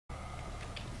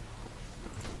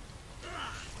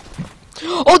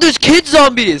Oh, there's kid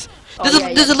zombies!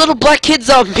 Oh, There's a little black kid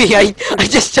zombie! I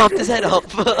just chopped his head off.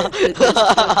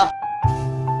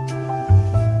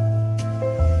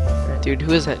 Dude,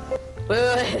 who is that? Wait,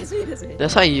 it's me.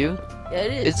 That's not you. Yeah,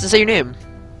 it is. It doesn't say your name.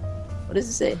 What does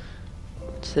it say?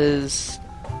 It says...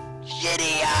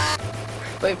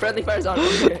 Wait, friendly fire's on.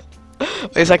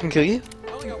 Wait, so I can kill you?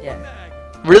 Yeah.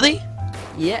 Really?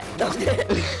 Yeah. No.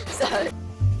 Stop.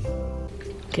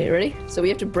 Okay, ready? So we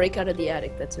have to break out of the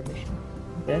attic. That's our mission.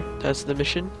 Okay. That's the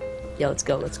mission? Yeah, let's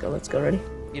go. Let's go. Let's go. Ready?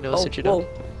 You know, Oh, sit you whoa. down.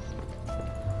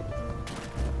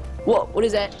 Whoa! What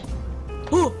is that?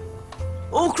 Oh!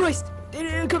 Oh Christ!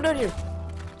 Come down here!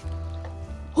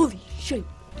 Holy shit!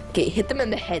 Okay, hit them in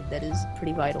the head. That is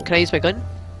pretty vital. Can I use my gun?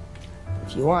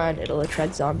 If you want, it'll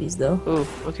attract zombies, though. Oh,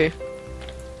 okay.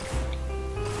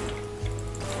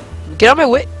 Get out of my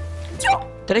way!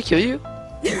 Did I kill you?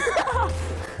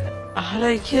 How did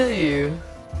I kill you?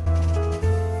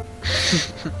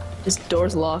 This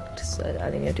door's locked, so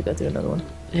I think I have to go through another one.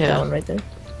 Yeah. That one right there.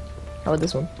 How about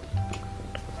this one?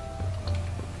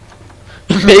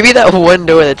 Maybe that one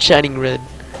door that's shining red.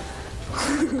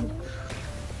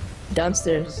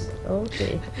 Downstairs.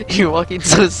 Okay. You're walking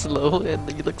so slow and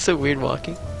you look so weird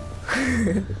walking.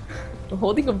 I'm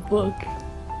holding a book.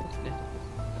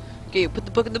 Okay, put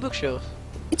the book in the bookshelf.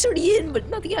 It's already in, but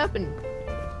nothing happened.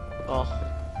 Oh,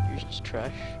 you're just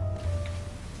trash.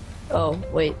 Oh,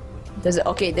 wait. There's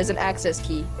an access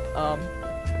key. I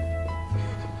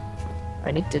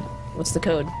need to... What's the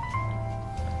code?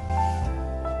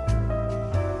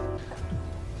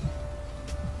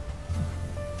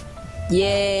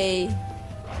 Yay!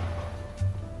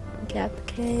 Got the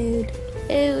code.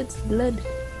 Oh, it's blood.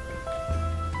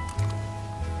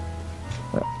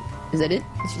 What? Is that it?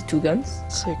 It's just 2 guns?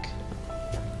 Sick.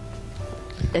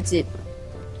 That's it.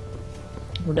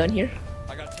 We're done here?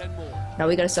 I got 10 more. Now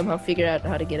we gotta somehow figure out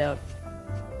how to get out.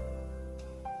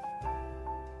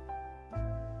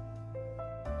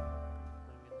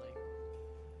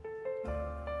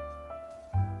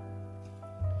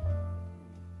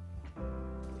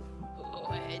 Oh,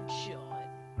 headshot.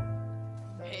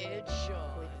 Headshot.